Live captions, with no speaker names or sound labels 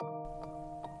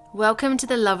Welcome to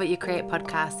the Love What You Create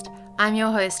podcast. I'm your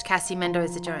host, Cassie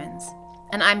Mendoza Jones,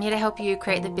 and I'm here to help you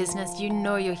create the business you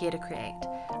know you're here to create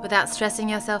without stressing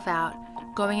yourself out,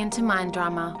 going into mind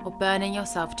drama, or burning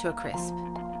yourself to a crisp.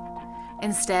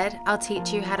 Instead, I'll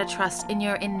teach you how to trust in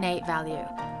your innate value,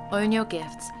 own your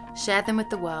gifts, share them with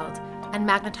the world, and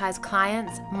magnetize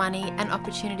clients, money, and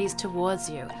opportunities towards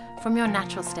you from your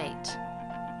natural state.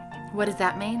 What does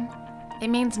that mean? It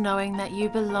means knowing that you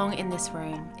belong in this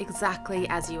room exactly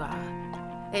as you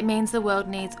are. It means the world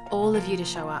needs all of you to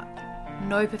show up.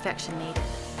 No perfection needed.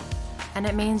 And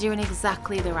it means you're in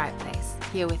exactly the right place,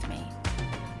 here with me.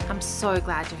 I'm so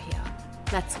glad you're here.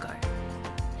 Let's go.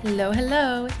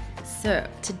 Hello. So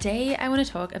today I want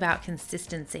to talk about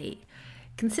consistency.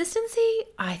 Consistency,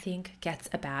 I think, gets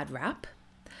a bad rap.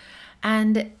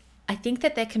 And I think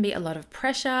that there can be a lot of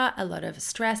pressure, a lot of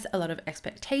stress, a lot of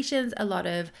expectations, a lot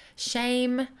of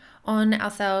shame on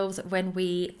ourselves when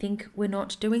we think we're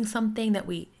not doing something that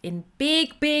we, in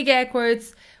big air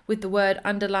quotes, with the word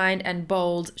underlined and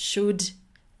bold, should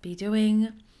be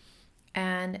doing.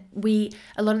 And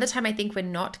a lot of the time, I think we're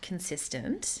not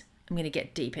consistent. I'm going to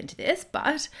get deep into this,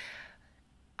 but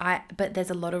there's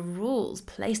a lot of rules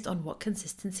placed on what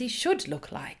consistency should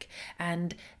look like.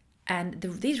 And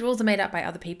these rules are made up by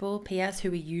other people, PS,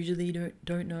 who we usually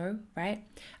don't know, right?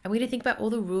 And we're going to think about all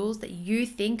the rules that you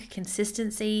think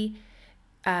consistency,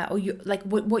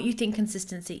 what you think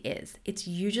consistency is. It's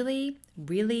usually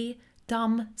really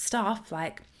dumb stuff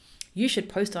like you should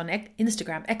post on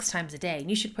Instagram X times a day, and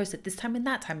you should post at this time and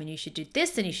that time, and you should do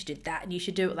this and you should do that, and you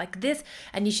should do it like this,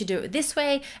 and you should do it this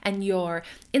way, and your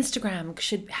Instagram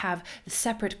should have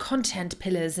separate content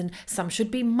pillars, and some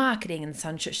should be marketing, and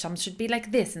some should be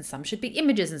like this, and some should be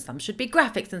images, and some should be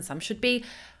graphics, and some should be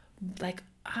like,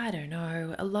 I don't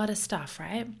know, a lot of stuff,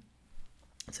 right?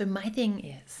 So my thing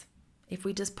is, if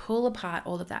we just pull apart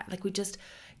all of that, like we just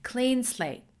clean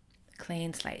slate,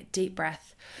 deep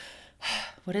breath.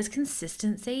 What does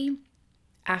consistency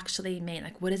actually mean?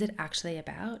 Like, what is it actually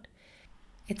about?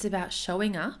 It's about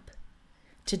showing up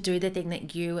to do the thing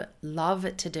that you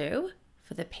love to do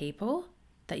for the people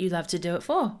that you love to do it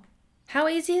for. How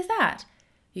easy is that?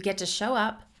 You get to show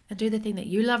up and do the thing that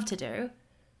you love to do,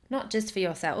 not just for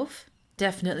yourself,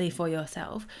 definitely for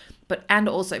yourself, and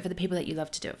also for the people that you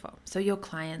love to do it for. So your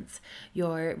clients,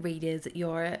 your readers,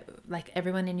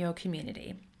 everyone in your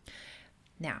community.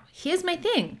 Now, here's my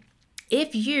thing.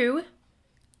 If you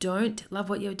don't love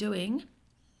what you're doing,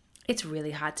 it's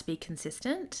really hard to be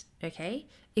consistent, okay?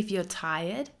 If you're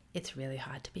tired, it's really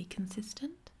hard to be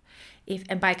consistent.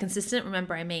 And by consistent,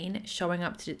 remember, I mean showing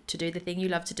up to do the thing you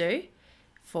love to do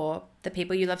for the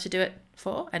people you love to do it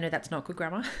for. I know that's not good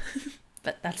grammar,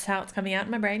 but that's how it's coming out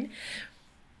in my brain.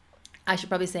 I should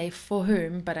probably say for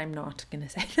whom, but I'm not going to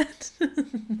say that.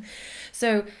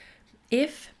 So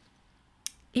if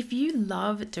you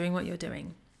love doing what you're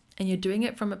doing, and you're doing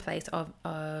it from a place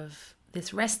of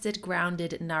this rested,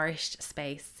 grounded, nourished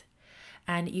space,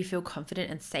 and you feel confident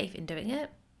and safe in doing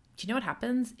it, do you know what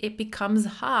happens? It becomes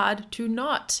hard to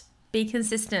not be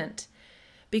consistent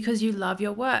because you love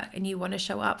your work and you want to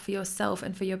show up for yourself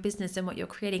and for your business and what you're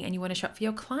creating, and you want to show up for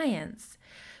your clients.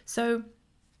 So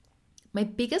my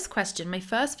first question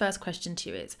to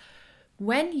you is,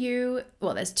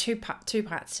 there's two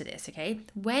parts to this, okay?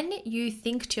 When you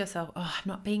think to yourself, oh, I'm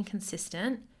not being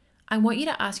consistent, I want you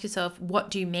to ask yourself, what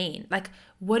do you mean? Like,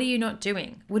 what are you not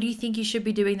doing? What do you think you should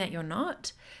be doing that you're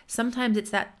not? Sometimes it's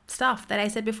that stuff that I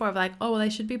said before of like, oh, well, I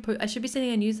should be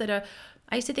sending a newsletter.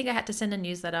 I used to think I had to send a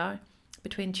newsletter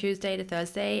between Tuesday to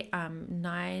Thursday,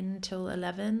 9 till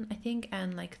 11, I think,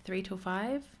 and like 3 till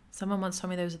 5. Someone once told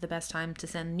me those are the best time to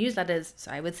send newsletters.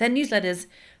 So I would send newsletters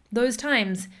those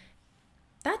times.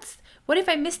 What if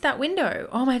I missed that window?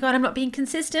 Oh my God, I'm not being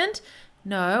consistent.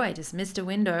 No, I just missed a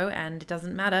window, and it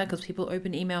doesn't matter because people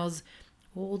open emails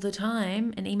all the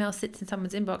time. An email sits in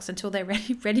someone's inbox until they're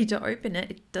ready to open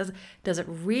it. Does it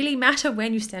really matter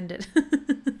when you send it?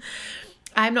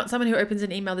 I'm not someone who opens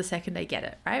an email the second I get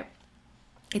it, right?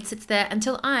 It sits there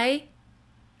until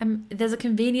there's a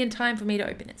convenient time for me to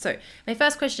open it. So my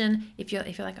first question, if you're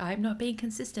like, I'm not being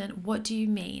consistent, what do you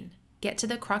mean? Get to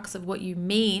the crux of what you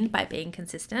mean by being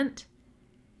consistent.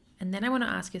 And then I want to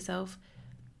ask yourself,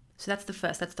 so that's the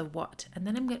first, that's the what. And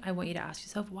then I want you to ask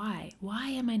yourself, why? Why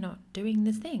am I not doing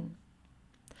this thing?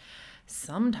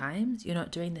 Sometimes you're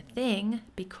not doing the thing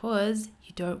because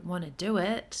you don't want to do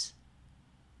it.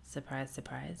 Surprise,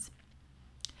 surprise.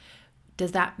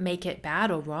 Does that make it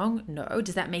bad or wrong? No.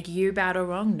 Does that make you bad or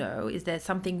wrong? No. Is there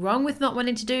something wrong with not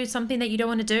wanting to do something that you don't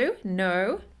want to do?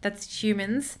 No. That's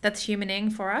humans. That's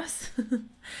humaning for us.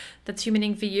 That's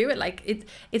humaning for you.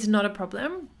 It's not a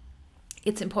problem.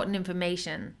 It's important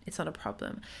information. It's not a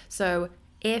problem. So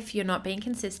if you're not being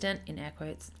consistent, in air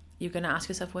quotes, you're going to ask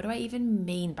yourself, what do I even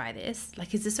mean by this?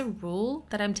 Like, is this a rule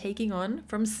that I'm taking on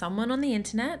from someone on the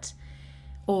internet?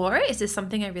 Or is this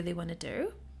something I really want to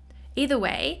do? Either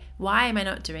way, why am I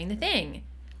not doing the thing?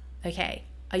 Okay,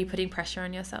 are you putting pressure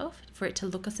on yourself for it to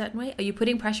look a certain way? Are you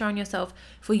putting pressure on yourself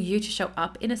for you to show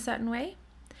up in a certain way?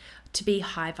 To be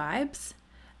high vibes?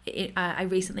 I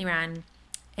recently ran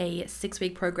a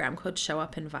 6-week program called Show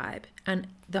Up and Vibe. And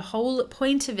the whole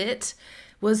point of it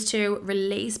was to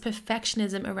release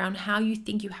perfectionism around how you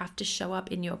think you have to show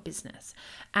up in your business,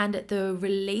 and the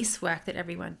release work that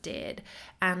everyone did,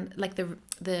 and like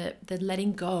the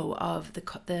letting go of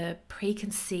the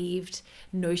preconceived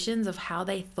notions of how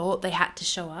they thought they had to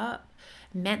show up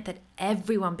meant that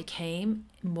everyone became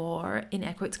more, in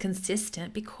air quotes,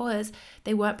 consistent, because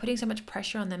they weren't putting so much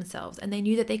pressure on themselves, and they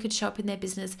knew that they could show up in their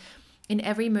business in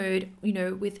every mood,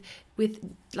 with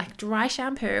like dry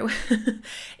shampoo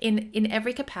in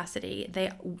every capacity.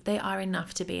 They are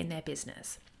enough to be in their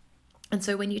business. And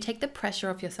so when you take the pressure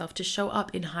off yourself to show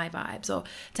up in high vibes, or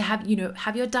to have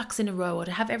your ducks in a row, or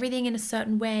to have everything in a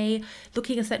certain way,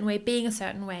 looking a certain way, being a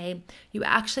certain way, you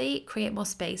actually create more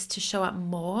space to show up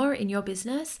more in your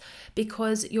business,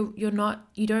 because you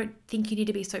don't think you need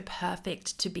to be so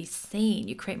perfect to be seen.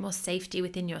 You create more safety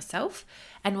within yourself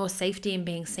and more safety in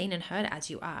being seen and heard as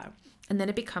you are. And then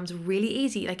it becomes really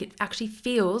easy. Like,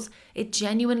 it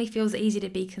genuinely feels easy to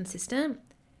be consistent.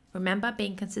 Remember,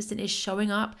 being consistent is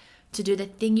showing up to do the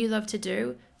thing you love to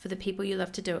do for the people you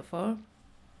love to do it for.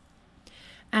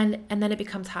 And then it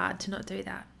becomes hard to not do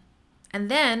that. And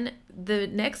then the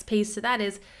next piece to that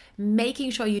is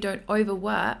making sure you don't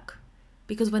overwork,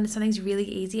 because when something's really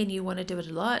easy and you want to do it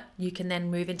a lot, you can then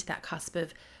move into that cusp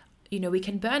of, we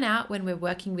can burn out when we're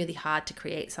working really hard to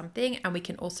create something, and we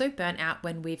can also burn out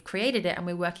when we've created it and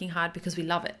we're working hard because we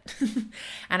love it.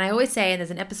 And I always say, and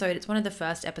there's an episode, it's one of the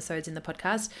first episodes in the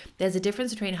podcast, there's a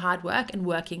difference between hard work and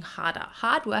working harder.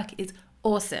 Hard work is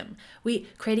awesome.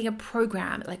 Creating a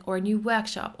program, or a new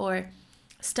workshop, or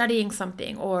studying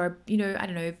something, or,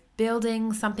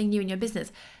 building something new in your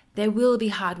business. There will be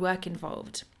hard work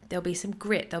involved. There'll be some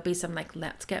grit. There'll be some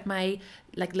let's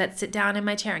sit down in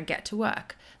my chair and get to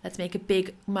work. Let's make a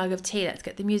big mug of tea. Let's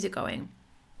get the music going.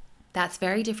 That's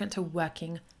very different to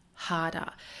working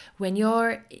harder. When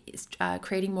you're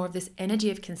creating more of this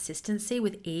energy of consistency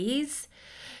with ease,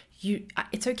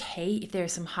 it's okay if there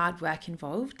is some hard work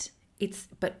involved.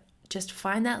 But just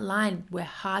find that line where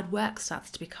hard work starts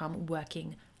to become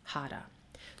working harder.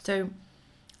 So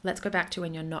let's go back to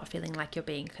when you're not feeling like you're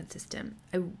being consistent.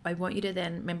 I want you to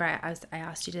then, remember I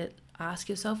asked you to ask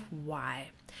yourself why.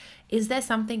 Is there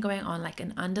something going on, like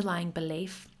an underlying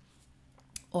belief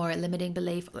or a limiting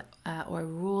belief, or a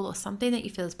rule, or something that you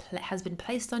feel has been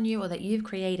placed on you or that you've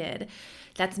created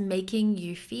that's making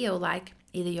you feel like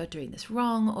either you're doing this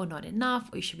wrong or not enough,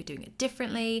 or you should be doing it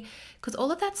differently? Because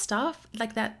all of that stuff,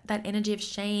 like that energy of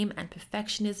shame and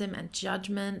perfectionism and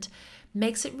judgment,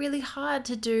 makes it really hard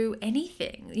to do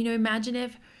anything. Imagine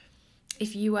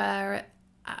if you were,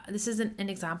 this isn't an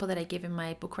example that I give in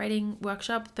my book writing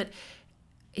workshop, but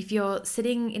if you're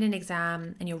sitting in an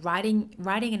exam and you're writing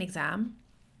an exam,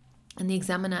 and the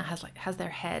examiner has their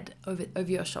head over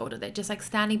your shoulder, they're just like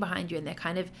standing behind you, and they're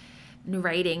kind of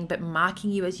narrating but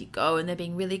marking you as you go, and they're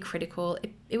being really critical,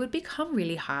 it would become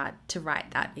really hard to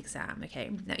write that exam. Okay,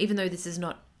 now even though this is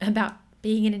not about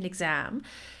being in an exam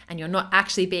and you're not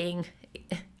actually being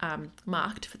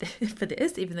marked for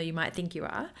this, even though you might think you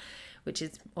are, which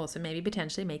is also maybe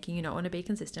potentially making you not want to be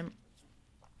consistent,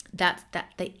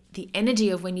 the energy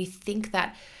of when you think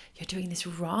that you're doing this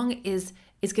wrong is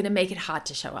going to make it hard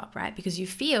to show up, right? Because you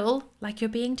feel like you're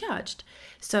being judged.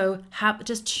 So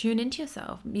just tune into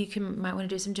yourself. You might want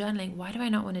to do some journaling. Why do I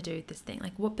not want to do this thing?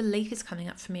 Like, what belief is coming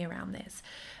up for me around this?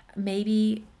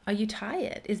 Maybe, are you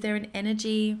tired? Is there an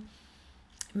energy?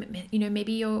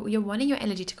 Maybe you're wanting your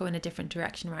energy to go in a different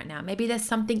direction right now. Maybe there's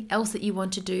something else that you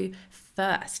want to do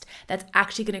first that's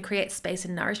actually going to create space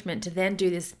and nourishment to then do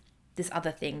this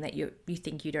other thing that you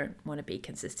think you don't want to be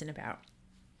consistent about.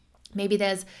 Maybe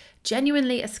there's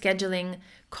genuinely a scheduling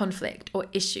conflict or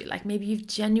issue. Like, maybe you've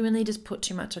genuinely just put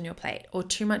too much on your plate or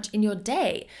too much in your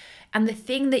day. And the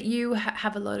thing that you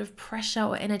have a lot of pressure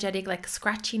or energetic, like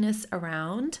scratchiness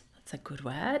around, that's a good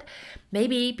word.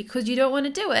 Maybe because you don't want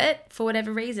to do it for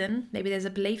whatever reason, maybe there's a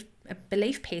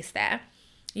belief piece there.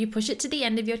 You push it to the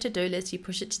end of your to-do list. You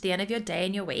push it to the end of your day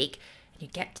and your week. And you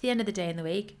get to the end of the day and the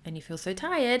week and you feel so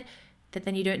tired that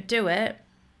then you don't do it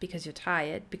because you're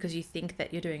tired, because you think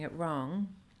that you're doing it wrong.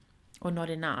 or not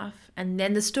enough. And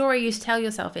then the story you tell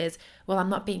yourself is, well, I'm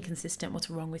not being consistent. What's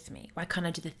wrong with me? Why can't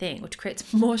I do the thing? Which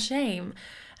creates more shame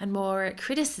and more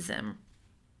criticism.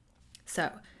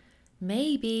 So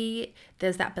maybe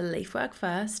there's that belief work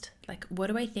first. Like, what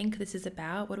do I think this is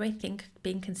about? What do I think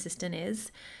being consistent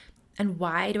is? And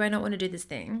why do I not want to do this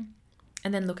thing?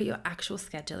 And then look at your actual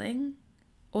scheduling.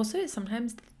 Also,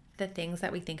 sometimes the things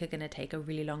that we think are going to take a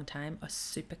really long time are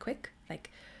super quick.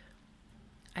 Like,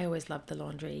 I always love the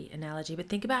laundry analogy, but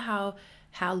think about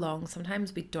how long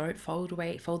sometimes we don't fold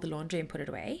the laundry and put it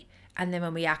away. And then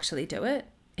when we actually do it,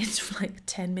 it's like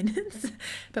 10 minutes,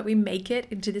 but we make it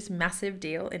into this massive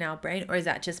deal in our brain. Or is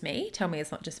that just me? Tell me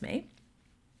it's not just me.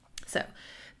 So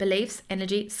beliefs,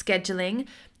 energy, scheduling.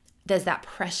 There's that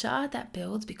pressure that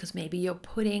builds because maybe you're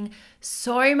putting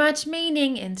so much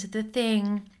meaning into the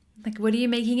thing. Like, what are you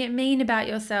making it mean about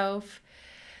yourself?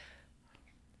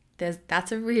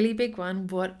 That's a really big one.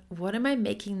 What am I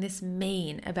making this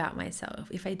mean about myself?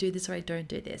 If I do this or I don't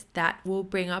do this, that will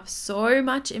bring up so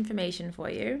much information for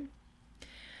you.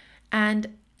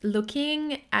 And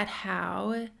looking at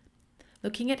how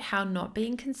not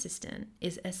being consistent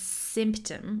is a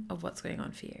symptom of what's going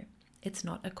on for you. It's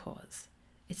not a cause.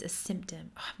 It's a symptom.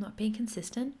 Oh, I'm not being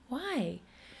consistent. Why?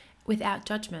 Without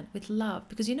judgment, with love.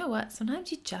 Because you know what?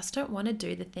 Sometimes you just don't want to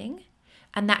do the thing.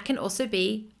 And that can also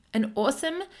be an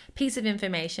awesome piece of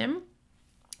information.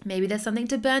 Maybe there's something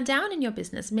to burn down in your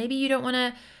business. Maybe you don't want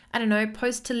to,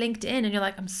 post to LinkedIn and you're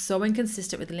like, I'm so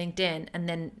inconsistent with LinkedIn. And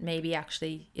then maybe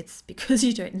actually it's because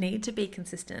you don't need to be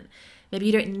consistent. Maybe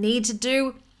you don't need to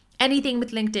do anything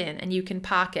with LinkedIn and you can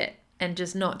park it and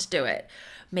just not do it.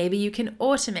 Maybe you can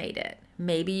automate it.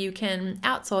 Maybe you can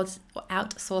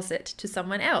outsource it to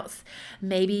someone else.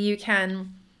 Maybe you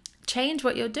can change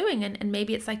what you're doing. And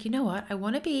maybe it's like, you know what, I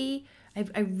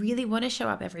really want to show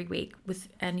up every week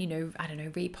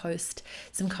repost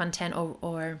some content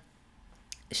or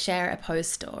share a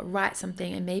post or write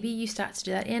something. And maybe you start to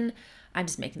do that I'm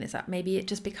just making this up. Maybe it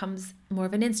just becomes more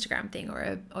of an Instagram thing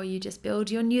or you just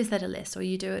build your newsletter list or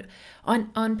you do it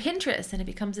on Pinterest and it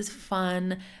becomes this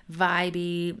fun,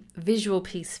 vibey, visual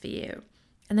piece for you.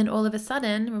 And then all of a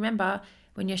sudden, remember,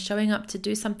 when you're showing up to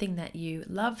do something that you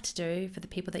love to do for the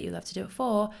people that you love to do it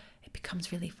for, it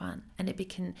becomes really fun and it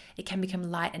can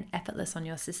become light and effortless on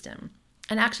your system.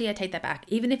 And actually, I take that back.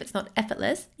 Even if it's not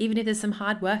effortless, even if there's some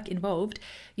hard work involved,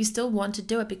 you still want to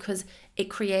do it because it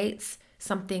creates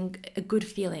a good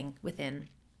feeling within.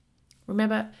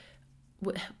 Remember,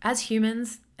 as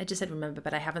humans, I just said remember,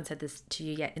 but I haven't said this to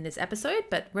you yet in this episode,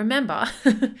 but remember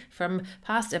from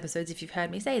past episodes, if you've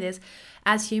heard me say this,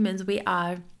 as humans, we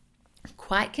are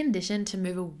quite conditioned to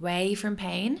move away from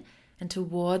pain and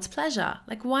towards pleasure.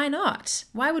 Like, why not?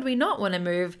 Why would we not want to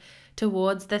move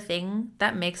towards the thing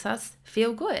that makes us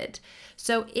feel good?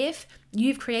 So if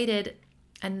you've created,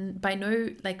 and by no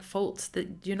fault that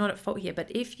you're not at fault here,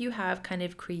 but if you have kind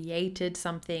of created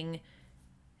something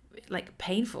like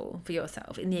painful for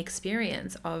yourself in the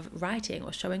experience of writing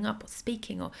or showing up or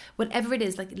speaking or whatever it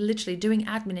is, like literally doing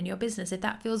admin in your business, if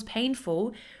that feels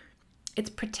painful, it's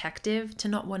protective to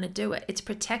not want to do it. It's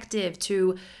protective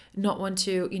to not want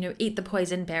to, eat the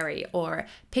poison berry or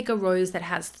pick a rose that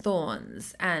has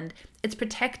thorns. And it's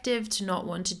protective to not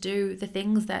want to do the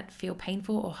things that feel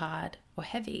painful or hard or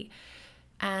heavy.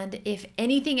 And if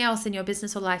anything else in your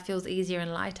business or life feels easier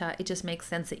and lighter, it just makes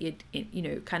sense that you'd,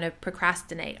 kind of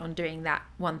procrastinate on doing that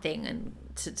one thing and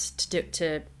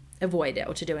to avoid it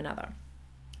or to do another.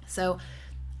 So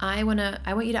I want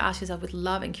you to ask yourself with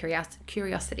love and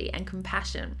curiosity and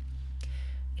compassion,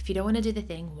 if you don't want to do the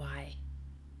thing, why?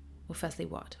 Well, firstly,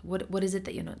 what? What is it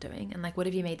that you're not doing? And what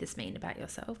have you made this mean about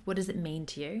yourself? What does it mean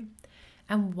to you?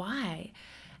 And why?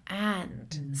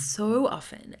 And so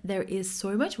often there is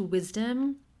so much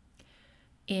wisdom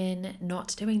in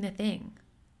not doing the thing,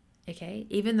 okay?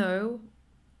 Even though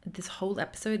this whole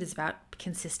episode is about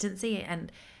consistency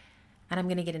and I'm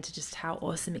going to get into just how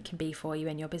awesome it can be for you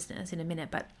and your business in a minute,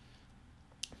 but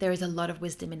there is a lot of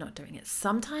wisdom in not doing it.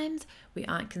 Sometimes we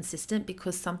aren't consistent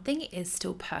because something is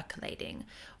still percolating,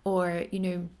 or,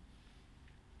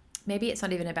 maybe it's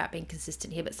not even about being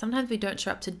consistent here, but sometimes we don't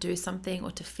show up to do something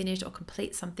or to finish or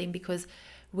complete something because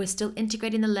we're still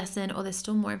integrating the lesson, or there's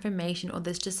still more information, or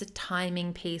there's just a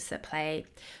timing piece at play.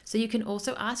 So you can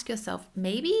also ask yourself,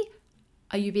 maybe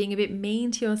are you being a bit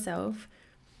mean to yourself,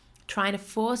 trying to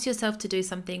force yourself to do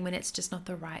something when it's just not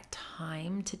the right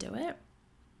time to do it?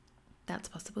 That's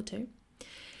possible too.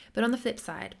 But on the flip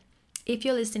side, if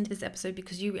you're listening to this episode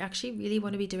because you actually really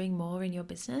want to be doing more in your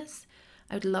business,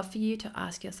 I would love for you to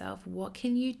ask yourself, what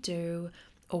can you do,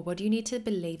 or what do you need to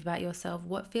believe about yourself?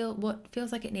 What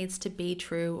feels like it needs to be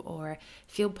true or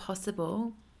feel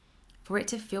possible for it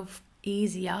to feel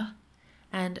easier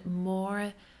and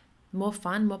more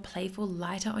fun, more playful,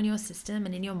 lighter on your system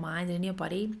and in your mind and in your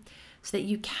body, so that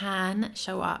you can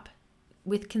show up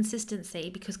with consistency,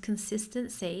 because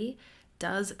consistency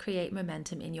does create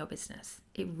momentum in your business.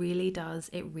 It really does.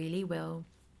 It really will.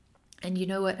 And you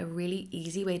know what? A really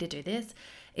easy way to do this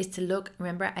is to look,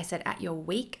 remember I said at your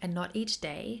week and not each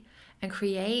day, and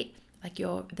create like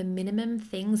the minimum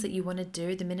things that you want to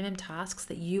do, the minimum tasks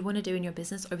that you want to do in your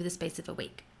business over the space of a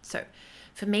week. So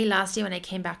for me, last year when I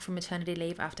came back from maternity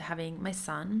leave after having my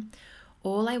son,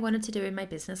 all I wanted to do in my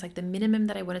business, like the minimum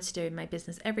that I wanted to do in my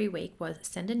business every week, was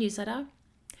send a newsletter,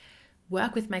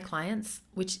 work with my clients,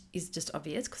 which is just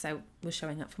obvious because I was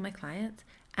showing up for my clients,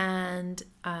 and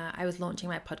I was launching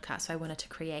my podcast, so I wanted to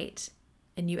create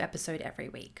a new episode every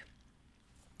week.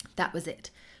 That was it.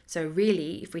 So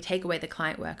really, if we take away the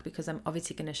client work, because I'm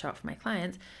obviously going to show up for my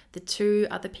clients, the two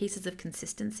other pieces of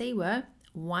consistency were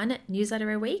 1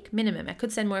 newsletter a week, minimum. I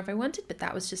could send more if I wanted, but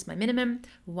that was just my minimum,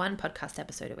 1 podcast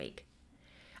episode a week.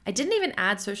 I didn't even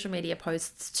add social media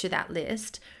posts to that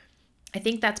list. I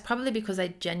think that's probably because I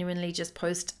genuinely just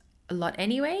post a lot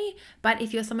anyway. But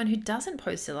if you're someone who doesn't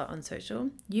post a lot on social,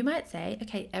 you might say,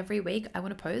 okay, every week I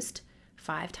want to post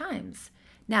 5 times.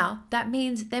 Now, that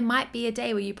means there might be a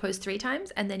day where you post 3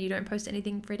 times and then you don't post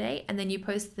anything for a day, and then you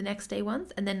post the next day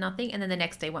once and then nothing, and then the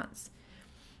next day once.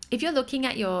 If you're looking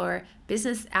at your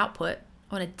business output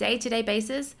on a day-to-day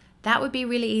basis, that would be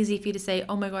really easy for you to say,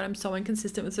 oh my God, I'm so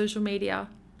inconsistent with social media.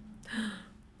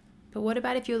 But what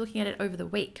about if you're looking at it over the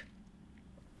week?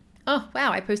 Oh,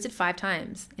 wow, I posted 5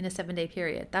 times in a 7-day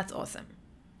period. That's awesome.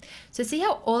 So see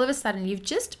how all of a sudden you've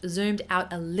just zoomed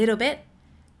out a little bit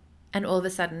and all of a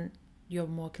sudden you're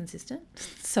more consistent?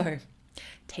 So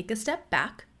take a step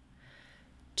back,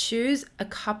 choose a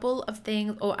couple of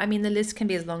things, or I mean, the list can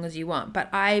be as long as you want, but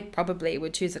I probably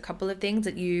would choose a couple of things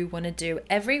that you want to do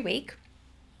every week.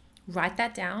 Write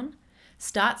that down.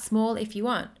 Start small if you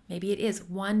want. Maybe it is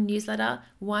 1 newsletter,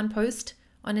 1 post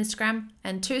on Instagram,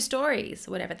 and 2 stories,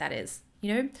 whatever that is,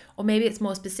 or maybe it's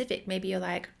more specific. Maybe you're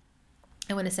like,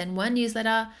 I want to send 1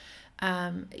 newsletter,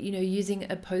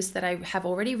 using a post that I have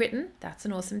already written. That's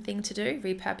an awesome thing to do.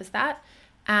 Repurpose that.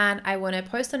 And I want to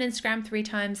post on Instagram 3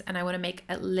 times, and I want to make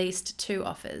at least 2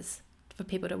 offers for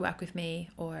people to work with me,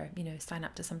 or, sign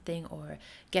up to something or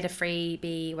get a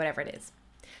freebie, whatever it is.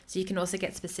 So you can also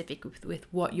get specific with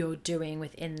what you're doing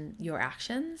within your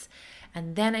actions.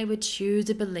 And then I would choose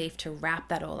a belief to wrap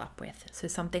that all up with. So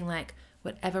something like,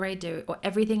 whatever I do or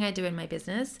everything I do in my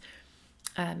business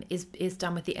is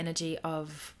done with the energy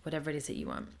of whatever it is that you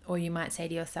want. Or you might say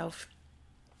to yourself,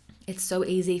 it's so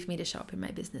easy for me to show up in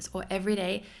my business. Or every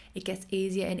day it gets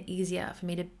easier and easier for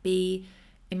me to be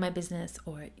in my business.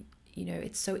 Or,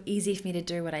 it's so easy for me to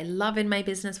do what I love in my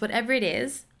business. Whatever it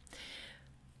is,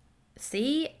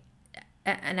 see,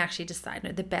 and actually decide,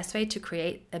 the best way to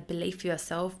create a belief for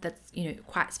yourself that's,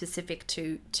 quite specific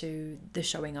to the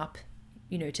showing up,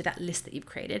 to that list that you've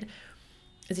created,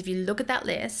 is if you look at that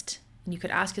list and you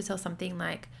could ask yourself something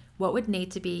like, what would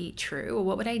need to be true, or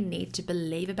what would I need to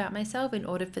believe about myself in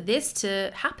order for this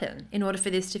to happen, in order for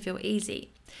this to feel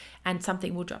easy? And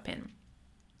something will drop in.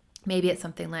 Maybe it's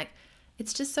something like,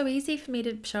 it's just so easy for me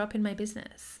to show up in my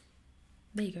business.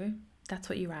 There you go. That's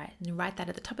what you write. And you write that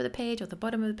at the top of the page or the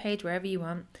bottom of the page, wherever you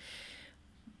want.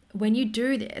 When you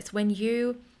do this, when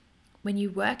you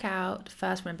work out,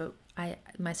 first, remember,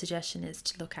 my suggestion is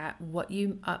to look at what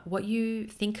you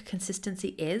think consistency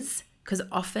is, because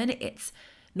often it's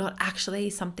not actually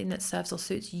something that serves or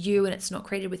suits you, and it's not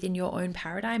created within your own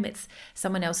paradigm. It's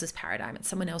someone else's paradigm. It's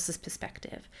someone else's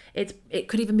perspective. It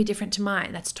could even be different to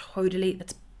mine. That's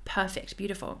perfect,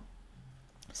 beautiful.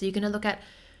 So you're going to look at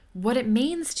what it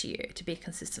means to you to be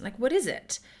consistent. Like, what is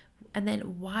it? And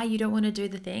then why you don't want to do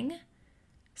the thing.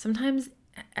 Sometimes,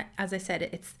 as I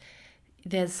said,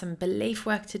 there's some belief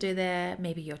work to do there.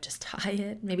 Maybe you're just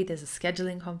tired. Maybe there's a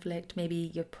scheduling conflict.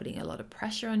 Maybe you're putting a lot of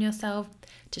pressure on yourself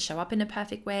to show up in a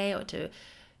perfect way, or to,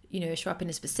 show up in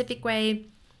a specific way.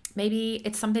 Maybe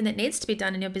it's something that needs to be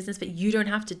done in your business, but you don't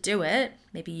have to do it.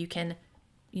 Maybe you can,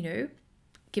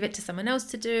 give it to someone else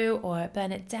to do, or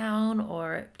burn it down,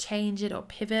 or change it, or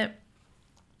pivot.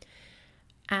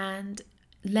 And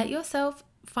let yourself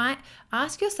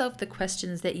ask yourself the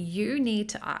questions that you need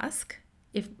to ask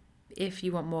if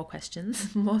you want more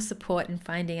questions, more support in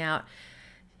finding out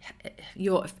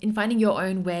finding your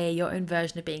own way, your own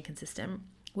version of being consistent.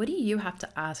 What do you have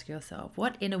to ask yourself?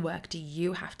 What inner work do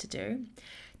you have to do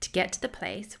to get to the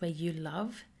place where you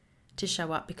love to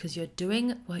show up because you're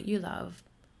doing what you love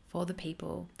for the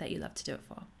people that you love to do it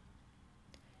for?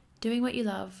 doing what you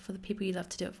love for the people you love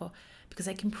to do it for. Because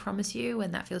I can promise you,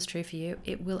 when that feels true for you,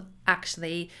 it will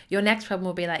actually, your next problem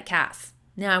will be like, Cass,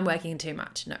 now I'm working too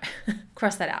much. No,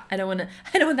 cross that out. I don't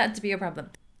want that to be a problem.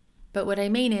 But what I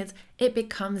mean is it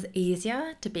becomes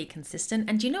easier to be consistent.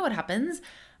 And do you know what happens?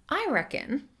 I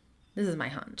reckon, this is my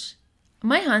hunch.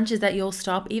 My hunch is that you'll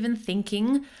stop even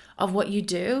thinking of what you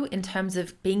do in terms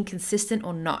of being consistent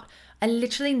or not. I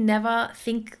literally never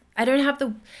think, I don't have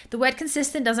the word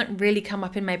consistent doesn't really come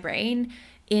up in my brain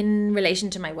in relation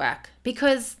to my work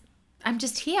because I'm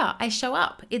just here. I show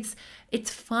up. It's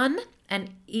fun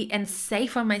and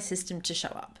safe on my system to show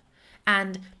up.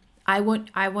 And I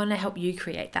want to help you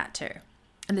create that too.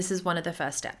 And this is one of the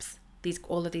first steps.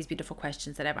 All of these beautiful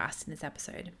questions that I've asked in this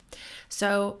episode.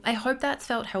 So I hope that's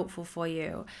felt helpful for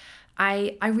you.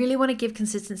 I really want to give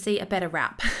consistency a better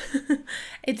rap.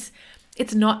 It's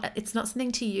not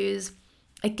something to use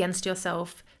against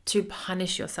yourself, to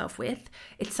punish yourself with.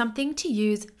 It's something to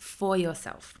use for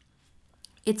yourself.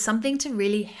 It's something to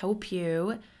really help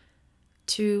you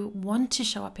to want to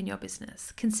show up in your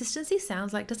business. Consistency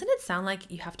doesn't it sound like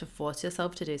you have to force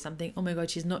yourself to do something? Oh my God,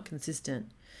 she's not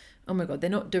consistent. Oh my God, they're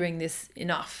not doing this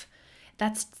enough.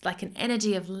 That's like an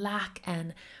energy of lack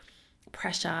and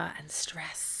pressure and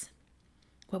stress.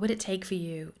 What would it take for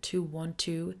you to want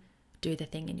to do the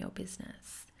thing in your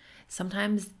business?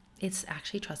 Sometimes it's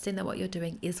actually trusting that what you're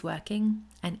doing is working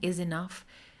and is enough,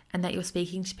 and that you're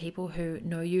speaking to people who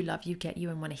know you, love you, get you,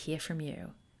 and want to hear from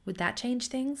you. Would that change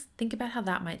things? Think about how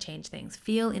that might change things.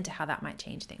 Feel into how that might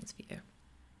change things for you.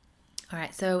 All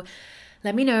right, so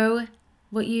let me know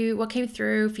what came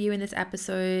through for you in this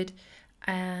episode.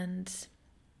 And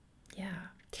yeah,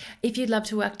 if you'd love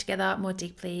to work together more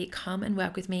deeply, come and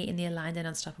work with me in the Aligned and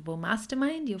Unstoppable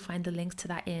Mastermind. You'll find the links to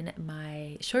that in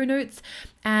my show notes.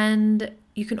 And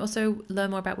you can also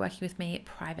learn more about working with me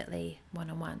privately,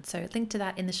 one-on-one. So link to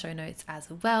that in the show notes as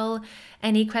well.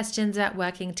 Any questions about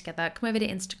working together, come over to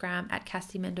Instagram at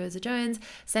Cassie Mendoza Jones.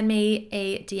 Send me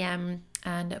a DM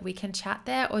and we can chat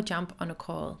there or jump on a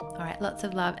call. All right, lots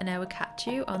of love, and I will catch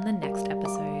you on the next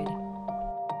episode.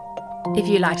 If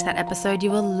you liked that episode, you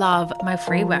will love my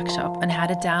free workshop on how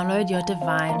to download your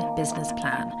divine business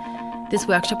plan. This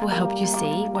workshop will help you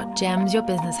see what gems your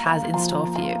business has in store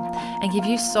for you and give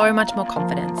you so much more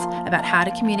confidence about how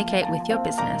to communicate with your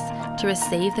business to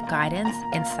receive the guidance,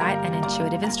 insight, and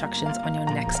intuitive instructions on your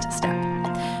next step.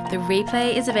 The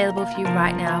replay is available for you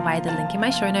right now via the link in my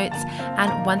show notes.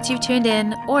 And once you've tuned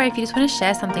in, or if you just want to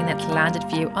share something that's landed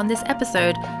for you on this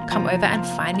episode, come over and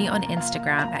find me on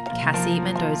Instagram at Cassie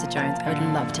Mendoza Jones. I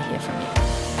would love to hear from you.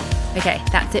 Okay,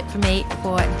 that's it for me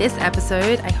for this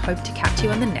episode. I hope to catch you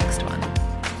on the next one.